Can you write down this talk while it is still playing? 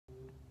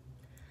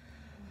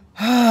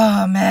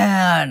Oh,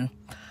 man.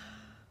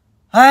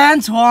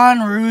 Antoine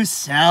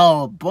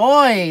Roussel.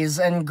 Boys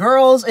and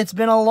girls, it's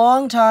been a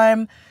long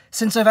time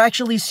since I've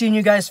actually seen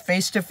you guys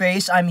face to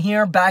face. I'm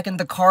here back in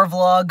the car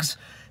vlogs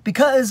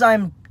because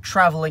I'm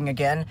traveling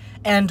again.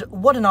 And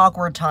what an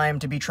awkward time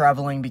to be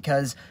traveling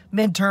because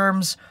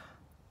midterms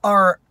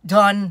are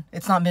done.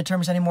 It's not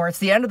midterms anymore. It's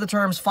the end of the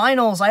terms.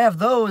 Finals, I have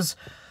those.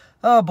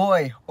 Oh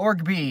boy,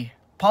 Org B.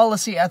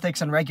 Policy, ethics,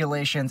 and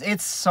regulations.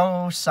 It's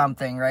so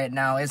something right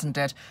now, isn't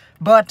it?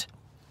 But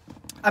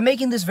I'm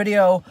making this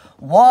video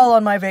while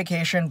on my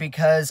vacation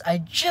because I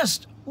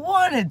just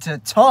wanted to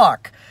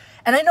talk.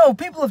 And I know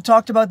people have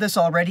talked about this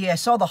already. I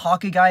saw the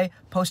hockey guy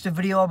post a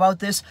video about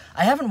this.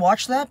 I haven't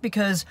watched that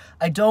because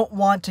I don't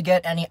want to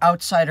get any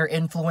outsider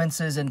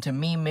influences into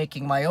me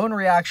making my own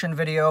reaction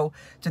video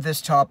to this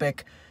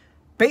topic.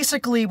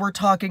 Basically, we're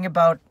talking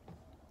about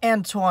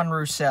Antoine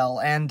Roussel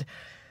and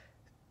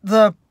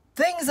the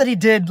things that he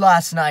did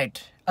last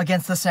night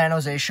against the San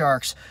Jose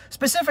Sharks,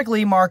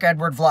 specifically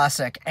Marc-Edouard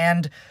Vlasic,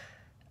 and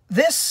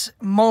this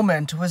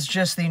moment was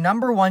just the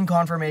 #1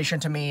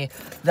 confirmation to me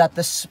that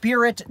the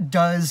spirit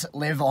does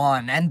live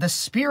on, and the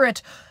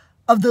spirit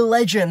of the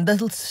legend,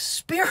 the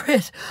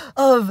spirit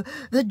of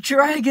the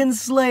Dragon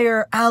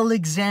Slayer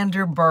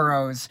Alexander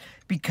Burrows,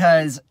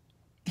 because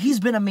he's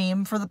been a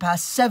meme for the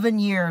past 7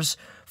 years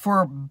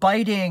for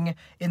biting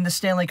in the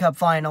Stanley Cup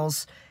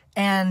Finals.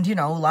 And, you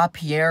know,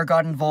 LaPierre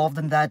got involved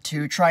in that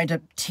too, trying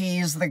to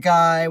tease the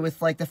guy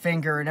with, like, the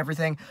finger and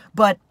everything.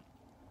 But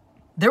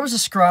there was a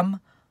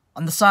scrum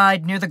on the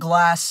side near the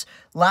glass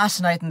last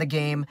night in the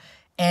game,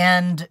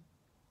 and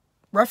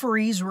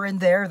referees were in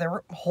there. They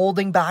were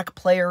holding back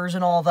players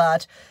and all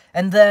that.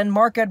 And then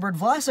Marc-Edouard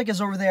Vlasic is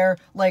over there,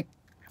 like,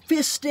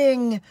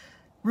 fisting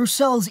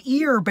Roussel's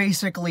ear,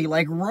 basically,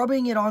 like,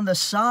 rubbing it on the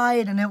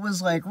side, and it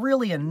was, like,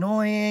 really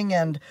annoying,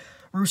 and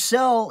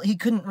Roussel, he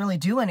couldn't really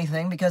do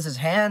anything because his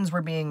hands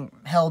were being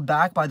held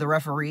back by the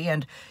referee,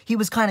 and he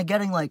was kind of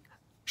getting, like,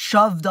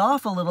 shoved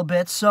off a little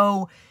bit,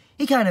 so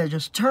he kind of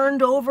just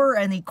turned over,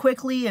 and he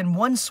quickly, in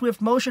one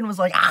swift motion, was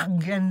like, ah,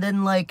 and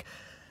then, like,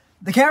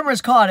 the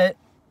cameras caught it.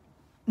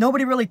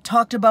 Nobody really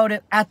talked about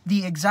it at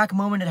the exact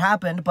moment it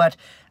happened, but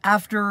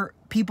after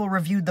people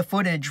reviewed the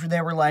footage,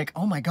 they were like,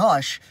 oh my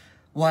gosh,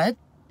 what?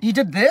 He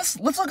did this?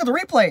 Let's look at the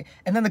replay.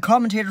 And then the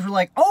commentators were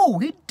like, oh,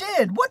 he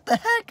did, what the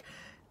heck?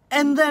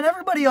 And then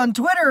everybody on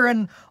Twitter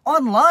and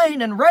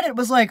online and Reddit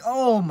was like,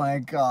 oh my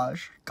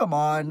gosh, come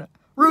on.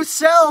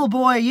 Roussel,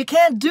 boy, you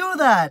can't do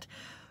that.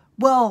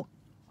 Well,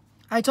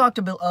 I talked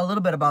a little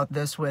bit about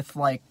this with,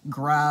 like,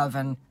 Grav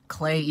and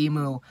Clay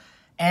Emu,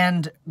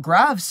 and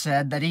Grav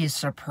said that he's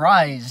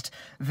surprised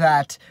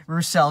that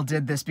Roussel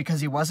did this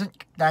because he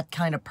wasn't that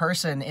kind of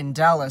person in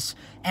Dallas.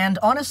 And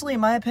honestly, in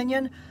my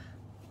opinion,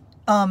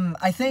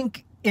 I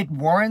think it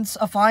warrants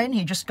a fine.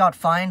 He just got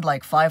fined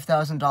like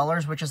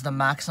 $5,000, which is the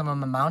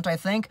maximum amount, I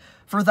think,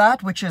 for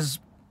that, which is,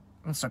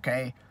 it's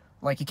okay.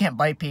 Like, you can't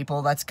bite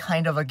people, that's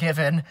kind of a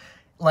given.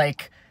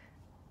 Like,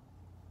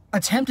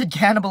 attempted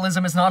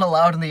cannibalism is not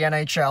allowed in the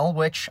NHL,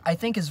 which I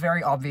think is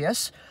very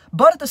obvious.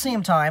 But at the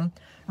same time,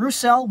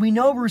 Roussel, we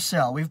know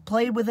Roussel. We've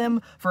played with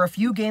him for a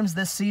few games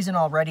this season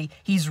already.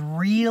 He's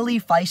really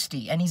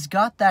feisty, and he's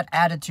got that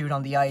attitude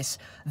on the ice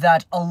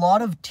that a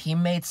lot of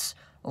teammates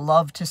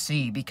love to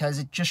see because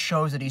it just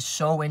shows that he's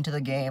so into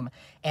the game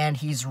and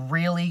he's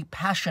really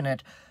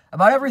passionate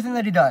about everything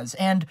that he does.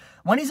 And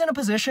when he's in a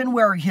position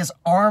where his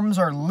arms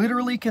are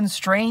literally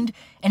constrained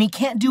and he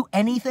can't do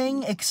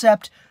anything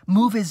except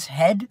move his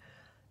head,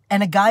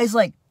 and a guy's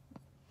like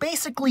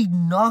basically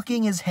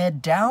knocking his head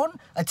down,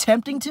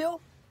 attempting to,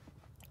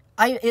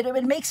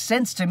 it makes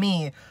sense to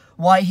me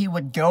why he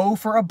would go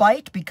for a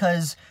bite,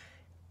 because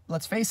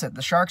let's face it,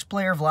 the Sharks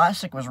player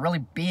Vlasic was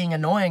really being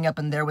annoying up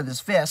in there with his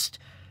fist.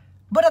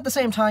 But at the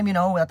same time, you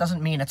know, that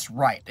doesn't mean it's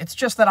right. It's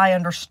just that I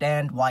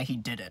understand why he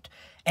did it.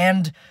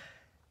 And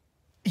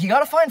he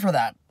got a fine for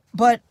that.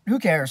 But who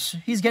cares?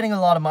 He's getting a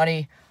lot of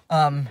money.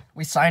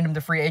 We signed him to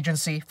free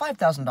agency.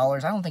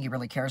 $5,000. I don't think he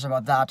really cares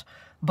about that.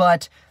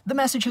 But the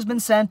message has been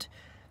sent,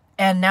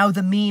 and now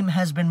the meme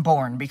has been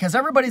born, because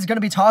everybody's going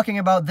to be talking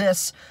about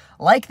this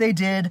like they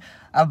did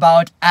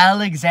about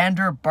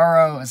Alexander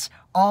Burrows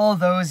all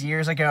those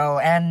years ago.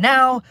 And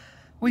now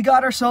we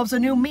got ourselves a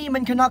new meme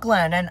in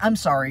Canuckland, and I'm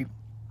sorry.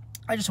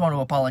 I just want to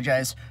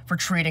apologize for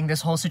treating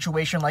this whole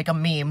situation like a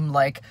meme,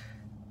 like,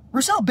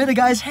 Roussel bit a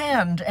guy's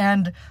hand,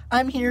 and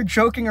I'm here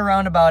joking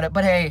around about it,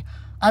 but hey,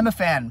 I'm a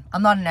fan.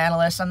 I'm not an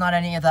analyst, I'm not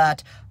any of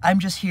that. I'm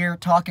just here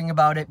talking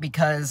about it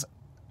because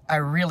I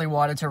really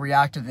wanted to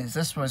react to this.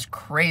 This was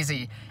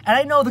crazy. And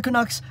I know the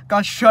Canucks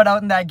got shut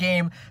out in that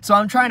game, so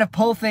I'm trying to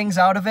pull things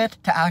out of it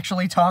to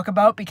actually talk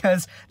about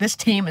because this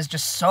team is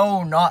just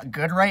so not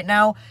good right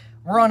now.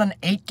 We're on an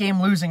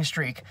 8-game losing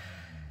streak.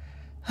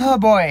 Oh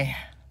boy.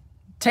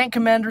 Tank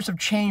Commanders have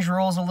changed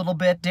roles a little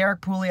bit.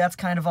 Derek Pouliot's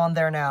kind of on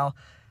there now.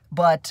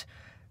 But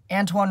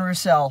Antoine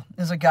Roussel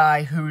is a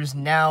guy who's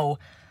now,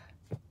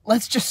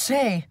 let's just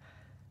say,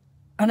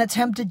 an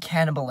attempted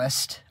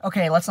cannibalist.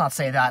 Okay, let's not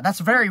say that. That's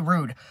very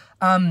rude.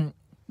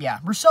 Yeah,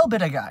 Roussel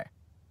bit a guy.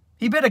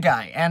 He bit a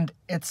guy, and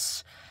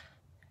it's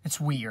It's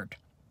weird.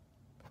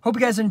 Hope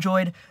you guys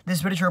enjoyed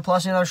this video.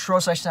 Plus another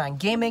Shro/Sign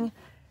Gaming,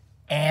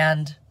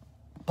 and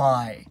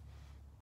bye.